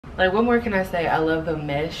Like, what more can I say? I love the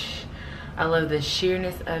mesh. I love the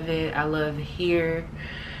sheerness of it. I love here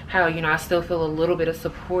how, you know, I still feel a little bit of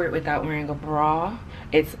support without wearing a bra.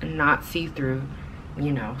 It's not see-through.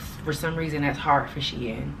 You know, for some reason that's hard for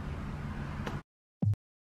Shein.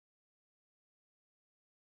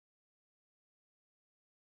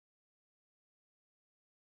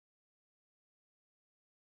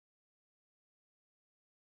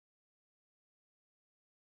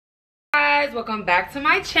 Guys, welcome back to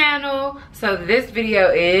my channel. So this video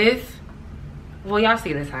is, well, y'all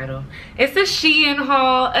see the title. It's a Shein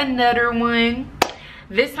haul, another one.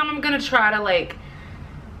 This time I'm gonna try to like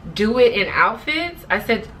do it in outfits. I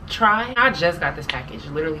said try. I just got this package,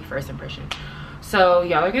 literally first impression. So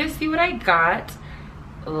y'all are gonna see what I got.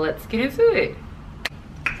 Let's get into it.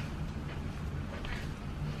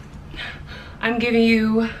 I'm giving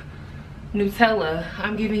you Nutella.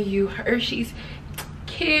 I'm giving you Hershey's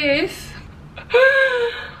Kiss.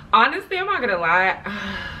 Honestly, I'm not gonna lie.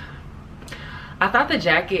 I thought the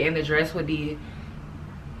jacket and the dress would be,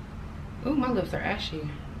 oh, my lips are ashy.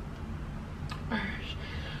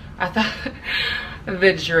 I thought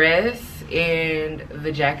the dress and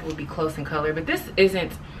the jacket would be close in color, but this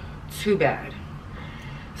isn't too bad.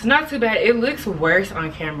 It's not too bad. It looks worse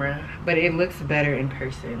on camera, but it looks better in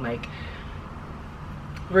person. Like,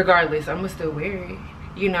 regardless, I'm gonna still wear it.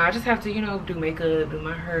 You know, I just have to, you know, do makeup, do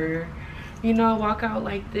my hair, you know, walk out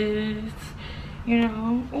like this, you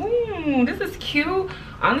know. Ooh, this is cute.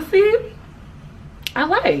 Honestly, I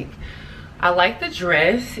like the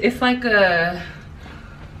dress. It's like a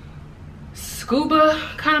scuba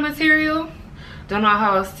kind of material. Don't know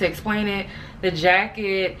how else to explain it. The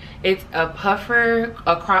jacket, it's a puffer,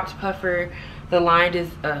 a cropped puffer. The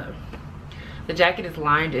jacket is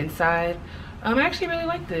lined inside. I actually really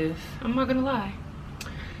like this. I'm not gonna lie.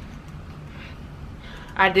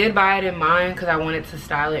 I did buy it in mine because I wanted to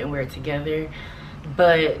style it and wear it together,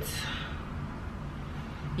 but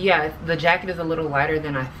yeah, the jacket is a little lighter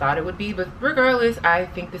than I thought it would be, but regardless, I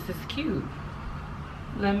think this is cute.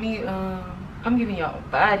 Let me I'm giving y'all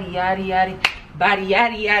body yaddy yaddy, body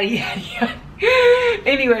yaddy yaddy yaddy yaddy.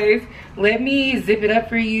 Anyways, let me zip it up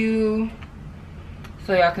for you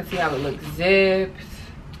so y'all can see how it looks zipped.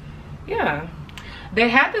 Yeah, they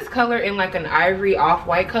had this color in like an ivory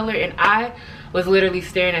off-white color, and I was literally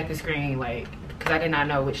staring at the screen like, because I did not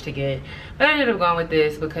know which to get, but I ended up going with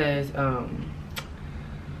this because I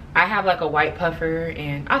have like a white puffer,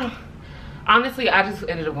 and honestly I just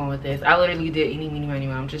ended up going with this. I literally did eeny meeny miny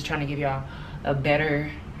moe. I'm just trying to give y'all a better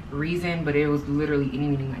reason, but it was literally eeny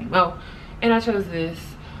meeny miny moe, and I chose this.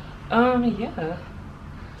 Yeah,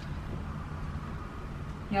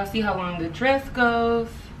 y'all see how long the dress goes.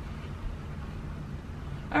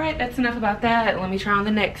 All right, that's enough about that. Let me try on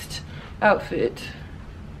the next outfit.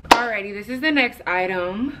 Alrighty, this is the next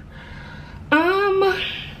item. I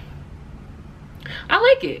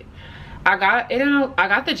like it. I got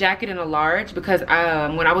the jacket in a large because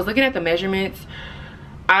when I was looking at the measurements,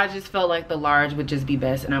 I just felt like the large would just be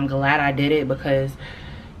best, and I'm glad I did it because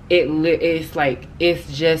it's like,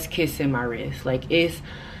 it's just kissing my wrist. Like, it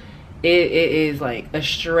is like a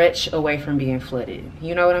stretch away from being flooded,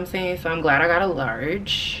 you know what I'm saying? So I'm glad I got a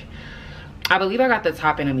large. I believe I got the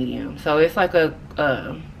top in a medium, so it's like a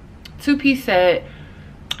two-piece set.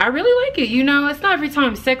 I really like it. You know, it's not every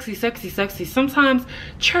time sexy sexy sexy. Sometimes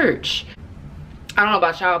church. I don't know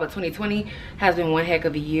about y'all, but 2020 has been one heck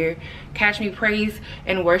of a year. Catch me praise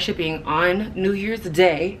and worshiping on New Year's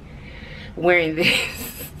Day wearing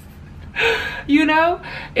this. You know,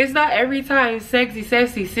 it's not every time sexy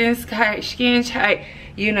sexy skin tight,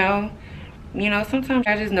 you know. Sometimes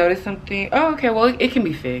I just notice something. Oh, okay, well, it can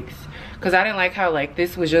be fixed, because I didn't like how like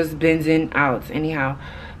this was just bending out anyhow,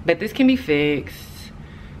 but this can be fixed.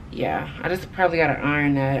 Yeah, I just probably gotta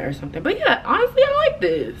iron that or something. But yeah, honestly, I like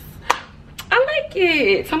this. I like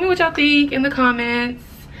it. Tell me what y'all think in the comments.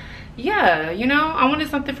 Yeah, you know, I wanted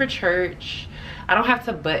something for church. I don't have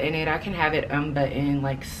to button it. I can have it unbuttoned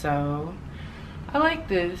like so. I like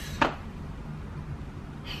this.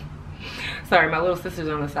 Sorry, my little sister's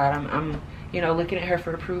on the side. I'm you know, looking at her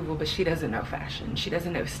for approval, but she doesn't know fashion. She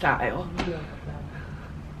doesn't know style.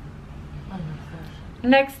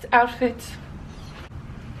 Next outfit.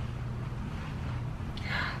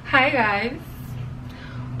 Hi guys.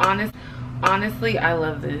 Honestly, I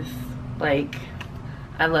love this. Like,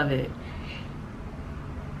 I love it.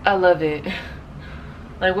 I love it.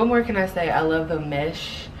 Like, what more can I say? I love the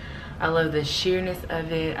mesh. I love the sheerness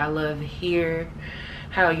of it. I love here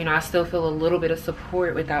how, you know, I still feel a little bit of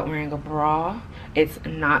support without wearing a bra. It's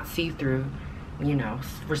not see-through, you know.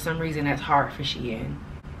 For some reason that's hard for Shein.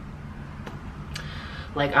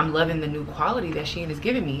 Like, I'm loving the new quality that Shein is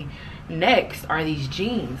giving me. Next are these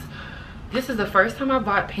jeans. This is the first time I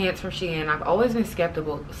bought pants from Shein. I've always been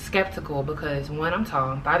skeptical because one, I'm tall,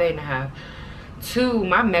 I'm 5'8.5". Two,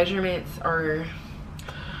 my measurements are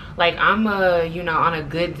like, I'm you know, on a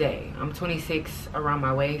good day I'm 26 around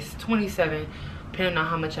my waist, 27 depending on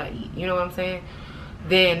how much I eat, you know what I'm saying.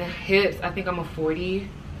 Then hips, I think I'm a 40.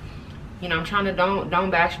 You know, I'm trying to, don't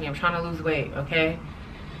bash me, I'm trying to lose weight, okay?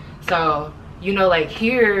 So, you know, like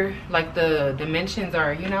here, like the dimensions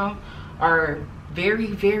are, you know, are very,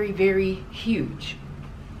 very, very huge.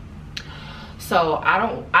 So I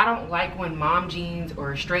don't like when mom jeans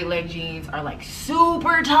or straight leg jeans are like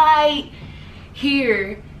super tight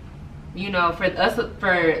here, you know, for those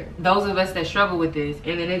of us that struggle with this,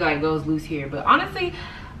 and then it like goes loose here. But honestly,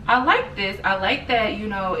 I like this. I like that, you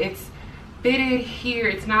know, it's fitted here.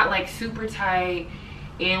 It's not like super tight,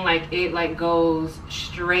 and like it like goes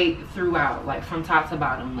straight throughout, like from top to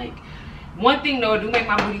bottom. Like, one thing though, do make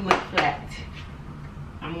my booty look flat.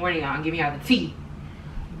 I'm warning y'all, I'm giving y'all the tea.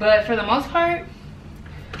 But for the most part,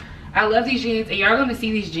 I love these jeans, and y'all gonna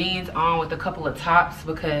see these jeans on with a couple of tops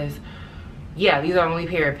because, yeah, these are the only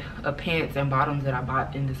pair of pants and bottoms that I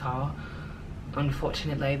bought in this haul.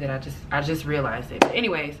 Unfortunately, that I just realized it. But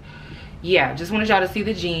anyways, yeah, just wanted y'all to see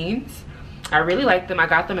the jeans. I really like them. I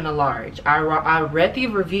got them in a large. I read the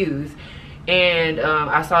reviews, and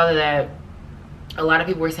I saw that a lot of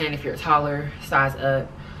people were saying if you're taller, size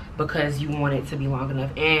up, because you want it to be long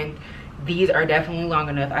enough. And these are definitely long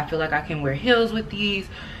enough. I feel like I can wear heels with these,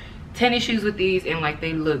 tennis shoes with these, and like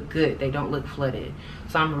they look good. They don't look flooded.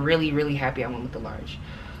 So I'm really, really happy I went with the large.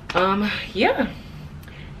 Yeah,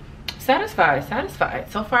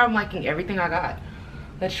 satisfied. So far I'm liking everything I got.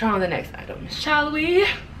 Let's try on the next item, shall we?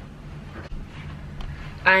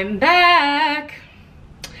 I'm back.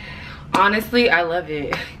 Honestly, I love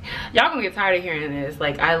it. Y'all gonna get tired of hearing this.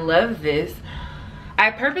 Like, I love this.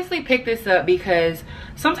 I purposely picked this up because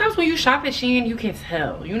sometimes when you shop at Shein, you can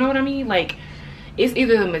tell, you know what I mean? Like, it's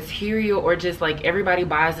either the material or just like everybody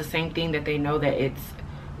buys the same thing that they know that it's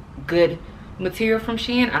good material from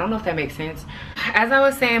Shein. I don't know if that makes sense. As I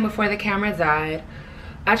was saying before the camera died,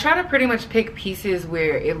 I try to pretty much pick pieces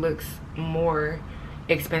where it looks more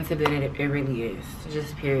expensive than it really is.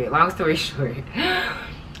 Just period. Long story short.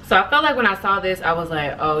 So I felt like when I saw this, I was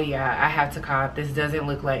like, oh yeah, I have to cop. This doesn't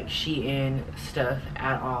look like Shein stuff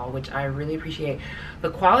at all, which I really appreciate.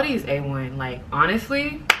 The quality is A1. Like,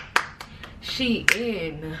 honestly,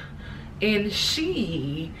 Shein and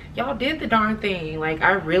y'all did the darn thing. Like,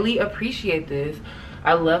 I really appreciate this.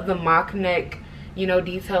 I love the mock neck, you know,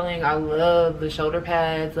 detailing. I love the shoulder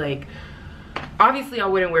pads. Like, obviously I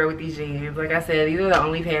wouldn't wear it with these jeans. Like I said, these are the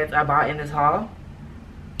only pants I bought in this haul.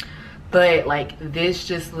 But like, this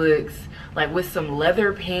just looks like with some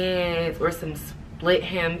leather pants or some split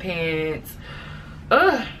hem pants.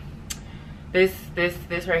 Ugh, this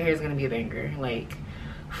right here is gonna be a banger. Like,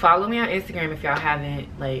 follow me on Instagram if y'all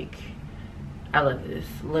haven't. Like, I love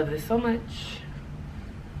this so much.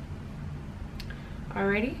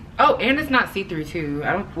 Alrighty. Oh, and it's not see-through too.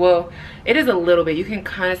 Well, it is a little bit. You can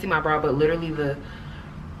kind of see my bra, but literally the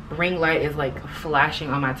ring light is like flashing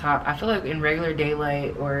on my top. I feel like in regular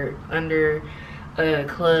daylight or under a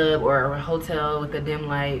club or a hotel with the dim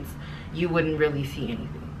lights, you wouldn't really see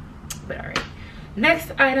anything. But all right,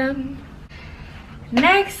 next item.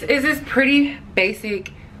 Next is this pretty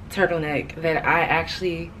basic turtleneck that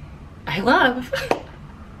I love.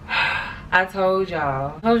 I told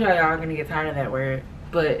y'all y'all are gonna get tired of that word,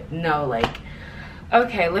 but no, like,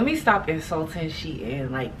 okay, let me stop insulting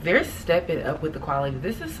Shein. Like, they're stepping up with the quality.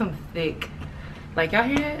 This is some thick, like, y'all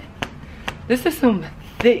hear that? This is some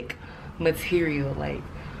thick material, like,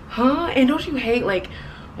 huh? And don't you hate, like,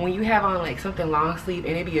 when you have on, like, something long sleeve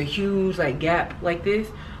and it be a huge, like, gap like this?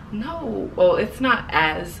 No, well, it's not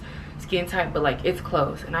as skin tight, but, like, it's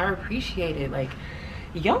close, and I appreciate it. Like,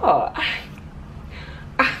 y'all,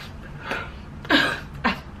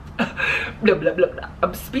 blah, blah, blah, blah.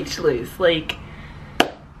 I'm speechless. Like,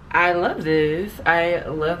 I love this. I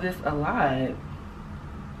love this a lot.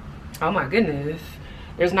 Oh my goodness.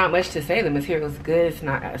 There's not much to say. The material is good. It's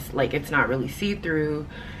not as, like, it's not really see-through.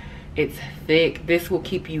 It's thick. This will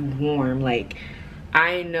keep you warm. Like,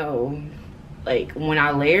 I know, like, when I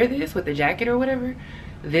layer this with a jacket or whatever,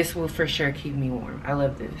 this will for sure keep me warm. I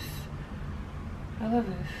love this. I love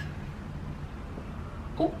this.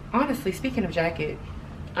 Oh, honestly, speaking of jacket,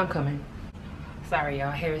 I'm coming. Sorry,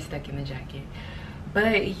 y'all, hair is stuck in the jacket.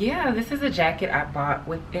 But yeah, this is a jacket I bought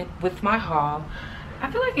with my haul.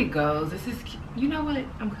 I feel like it goes. This is, you know what?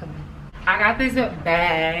 I'm coming. I got this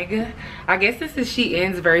bag. I guess this is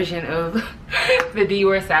Shein's version of the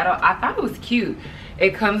Dior saddle. I thought it was cute.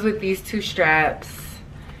 It comes with these 2 straps.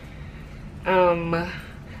 I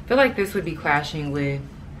feel like this would be clashing with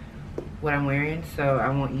what I'm wearing, so I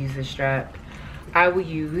won't use this strap. I will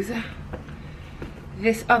use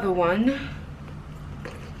this other one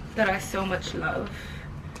that I so much love.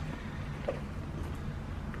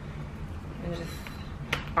 And just,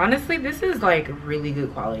 honestly, this is like really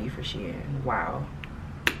good quality for Shein. Wow.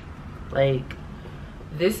 Like,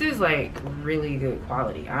 this is like really good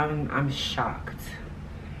quality. I'm shocked.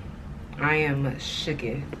 I am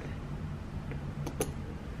shooketh.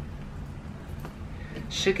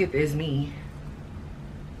 Shooketh is me.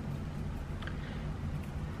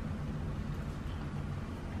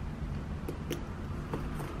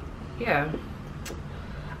 Yeah.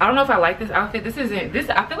 I don't know if I like this outfit. This isn't, this,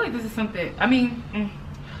 I feel like this is something, I mean,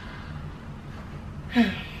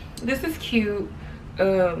 this is cute.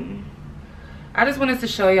 I just wanted to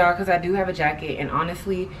show y'all because I do have a jacket, and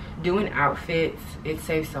honestly, doing outfits, it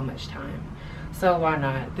saves so much time. So why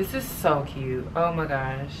not? This is so cute. Oh my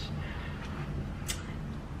gosh.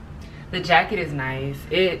 The jacket is nice.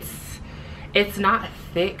 It's not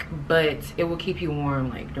thick, but it will keep you warm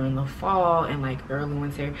like during the fall and like early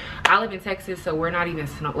winter. I live in Texas, so we're not even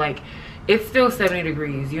snow, like it's still 70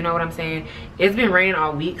 degrees, you know what I'm saying? It's been raining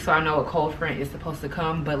all week, so I know a cold front is supposed to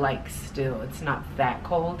come, but like still it's not that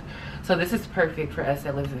cold. So this is perfect for us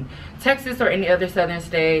that lives in Texas or any other southern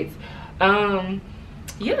states.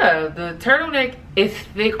 Yeah, the turtleneck is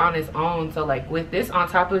thick on its own, so like with this on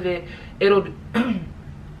top of it, it'll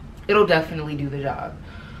it'll definitely do the job.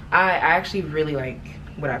 I actually really like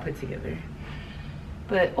what I put together.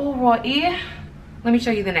 But overall, yeah, let me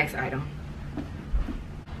show you the next item.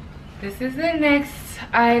 This is the next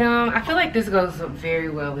item. I feel like this goes very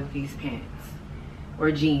well with these pants,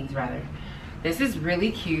 or jeans rather. This is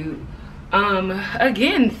really cute.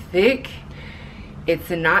 Again, thick.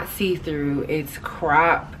 It's not see-through. It's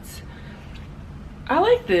cropped. I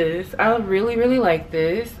like this. I really like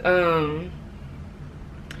this. I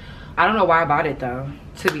don't know why I bought it though,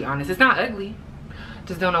 to be honest. It's not ugly.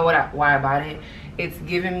 Just don't know why I bought it. It's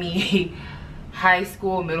giving me high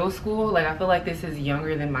school, middle school. Like I feel like this is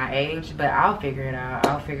younger than my age, but I'll figure it out.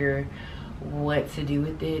 I'll figure what to do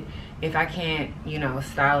with it. If I can't, you know,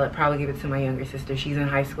 style it, probably give it to my younger sister. She's in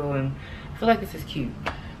high school, and I feel like this is cute.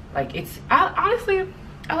 Like honestly,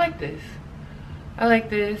 I like this. I like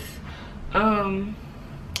this.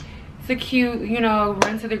 It's a cute, you know,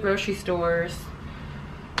 run to the grocery stores,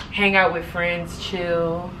 hang out with friends,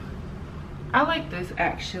 chill. I like this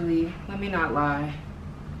actually. Let me not lie.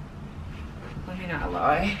 Let me not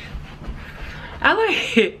lie. I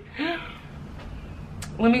like it.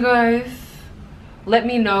 Let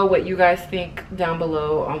me know what you guys think down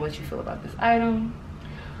below on what you feel about this item.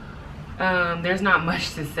 There's not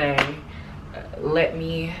much to say. Let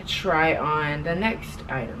me try on the next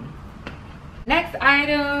item. Next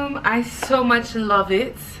item, I so much love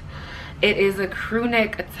it. It is a crew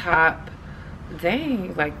neck top.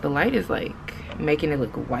 Dang, like the light is like making it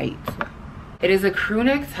look white. It is a crew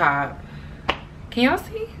neck top. Can y'all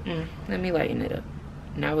see? Let me lighten it up.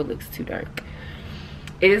 Now it looks too dark.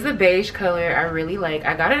 It is a beige color. I really like.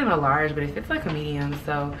 I got it in a large, but it fits like a medium,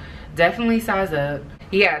 so definitely size up.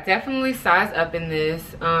 Yeah, definitely size up in this.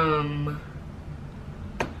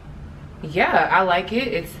 Yeah, I like it.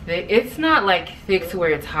 It's thick. It's not like thick to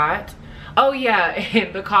where it's hot. Oh yeah,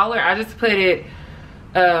 and the collar, I just put it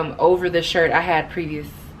over the shirt I had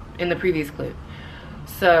in the previous clip.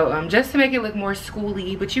 So just to make it look more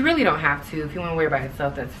schooly, but you really don't have to. If you want to wear it by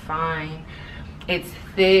itself, that's fine. It's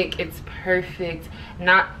thick, it's perfect.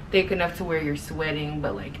 Not thick enough to where you're sweating,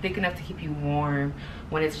 but like thick enough to keep you warm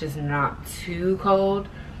when it's just not too cold.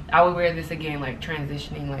 I would wear this again, like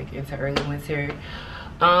transitioning like into early winter.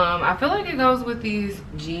 I feel like it goes with these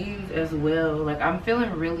jeans as well. Like I'm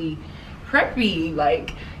feeling really preppy,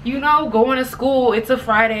 like, you know, going to school, it's a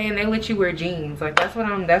Friday and they let you wear jeans. Like that's what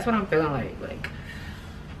I'm feeling like.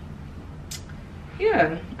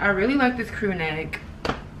 Yeah, I really like this crew neck.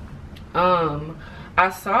 I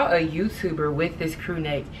saw a YouTuber with this crew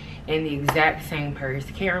neck and the exact same purse.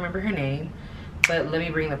 Can't remember her name, but let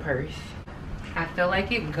me bring the purse. I feel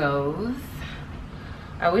like it goes.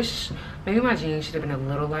 I wish maybe my jeans should have been a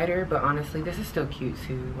little lighter, but honestly this is still cute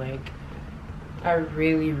too. Like I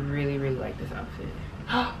really like this outfit.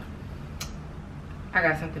 I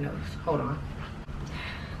got something else, hold on.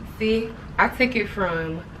 See, I took it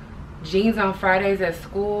from jeans on Fridays at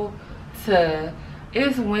school to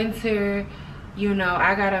it's winter, you know,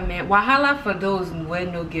 I got a man. Wahala for those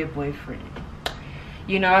when no get boyfriend.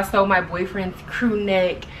 You know, I stole my boyfriend's crew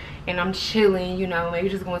neck and I'm chilling, you know, maybe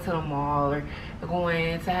just going to the mall or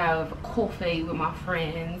going to have coffee with my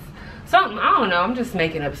friends. something, I don't know, I'm just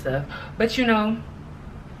making up stuff. But you know,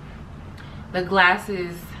 the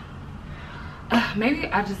glasses, maybe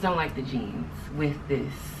I just don't like the jeans with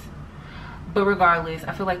this. But regardless,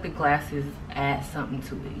 I feel like the glasses add something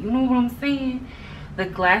to it. You know what I'm saying? The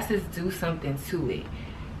glasses do something to it.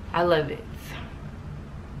 I love it.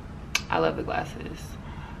 I love the glasses.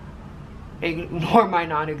 Ignore my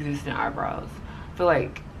non-existent eyebrows. I feel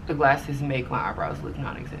like the glasses make my eyebrows look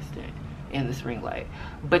non-existent in this ring light.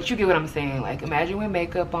 But you get what I'm saying. Like, imagine with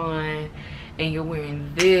makeup on and you're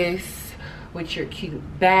wearing this with your cute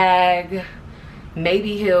bag,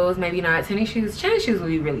 maybe heels, maybe not. Tennis shoes would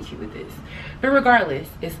be really cute with this. But regardless,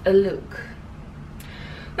 it's a look.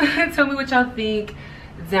 Tell me what y'all think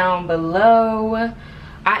down below.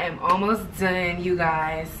 I am almost done, you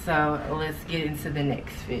guys, so let's get into the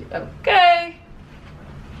next fit. Okay.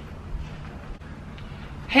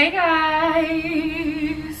 Hey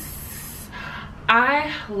guys,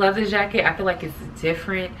 I love the jacket. I feel like it's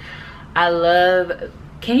different. I love,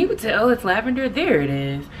 can you tell it's lavender? There it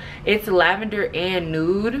is. It's lavender and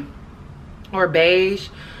nude or beige,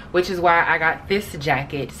 which is why I got this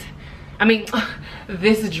jacket. I mean,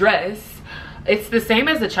 this dress. It's the same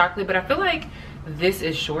as the chocolate, but I feel like this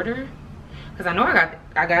is shorter, because I know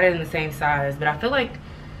I got it in the same size, but I feel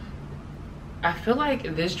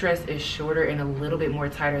like this dress is shorter and a little bit more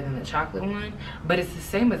tighter than the chocolate one, but it's the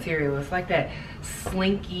same material. It's like that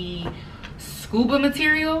slinky scuba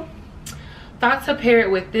material. Thought to pair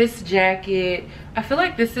it with this jacket. I feel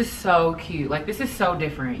like this is so cute. Like, this is so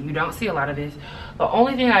different. You don't see a lot of this. The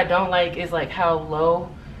only thing I don't like is like how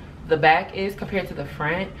low the back is compared to the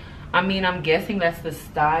front. I mean, I'm guessing that's the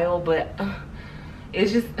style, but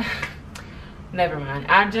it's just never mind.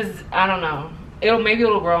 I don't know. Maybe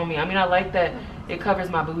it'll grow on me. I mean, I like that it covers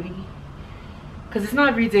my booty, because it's not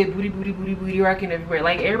everyday booty rocking everywhere.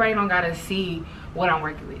 Like, everybody don't gotta see what I'm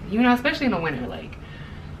working with, you know, especially in the winter. Like,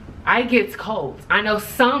 I get cold. I know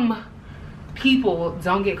some people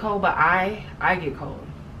don't get cold, but I get cold,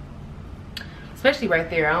 especially right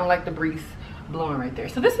there. I don't like the breeze blowing right there.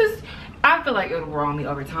 So this is, I feel like it'll grow on me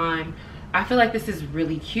over time. I feel like this is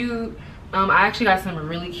really cute. I actually got some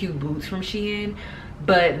really cute boots from Shein,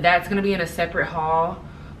 but that's gonna be in a separate haul,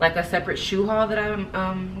 like a separate shoe haul that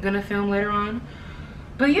I'm gonna film later on.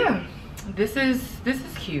 But yeah, this is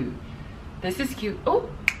cute. This is cute. Oh,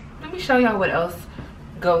 let me show y'all what else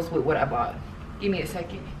goes with what I bought. Give me a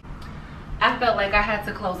second. I felt like I had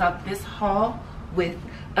to close out this haul with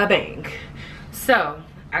a bang. So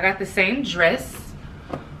I got the same dress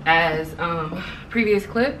as previous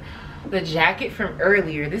clip. The jacket from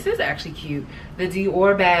earlier, this is actually cute. The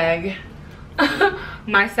Dior bag,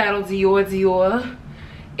 my saddle Dior,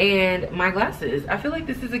 and my glasses. I feel like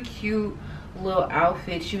this is a cute little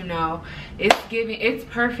outfit, you know. It's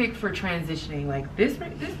perfect for transitioning. Like this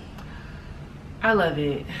I love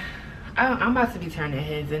it. I'm about to be turning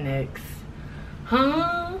heads and necks.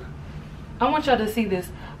 Huh? I want y'all to see this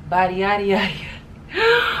body yaddy.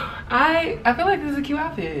 I feel like this is a cute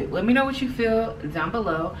outfit. Let me know what you feel down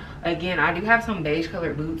below. Again, I do have some beige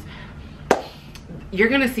colored boots. You're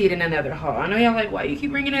gonna see it in another haul. I know y'all like, why you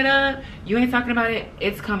keep bringing it up? You ain't talking about it.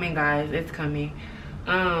 It's coming, guys. It's coming.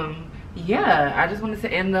 Yeah, I just wanted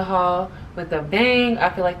to end the haul with a bang. I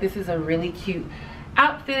feel like this is a really cute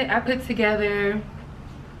outfit I put together.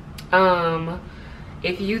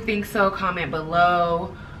 If you think so, comment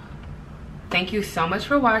below. Thank you so much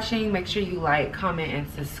for watching. Make sure you like, comment, and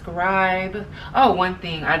subscribe. Oh, one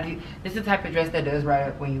thing I do, this is the type of dress that does right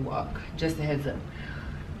up when you walk, just a heads up.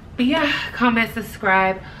 But yeah, comment,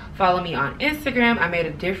 subscribe, follow me on Instagram. I made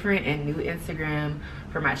a different and new Instagram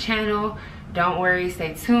for my channel. Don't worry,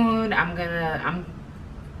 stay tuned. I'm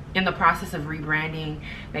in the process of rebranding,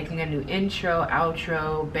 making a new intro,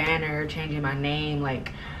 outro, banner, changing my name.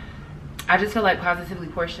 Like, I just feel like Positively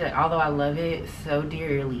Portia, although I love it so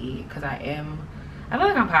dearly, because I feel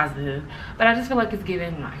like I'm positive, but I just feel like it's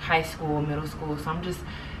giving like high school, middle school. So I'm just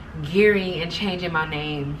gearing and changing my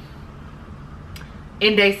name.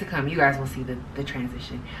 In days to come, you guys will see the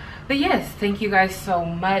transition. But yes, thank you guys so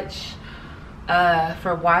much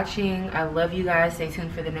for watching. I love you guys. Stay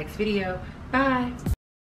tuned for the next video. Bye.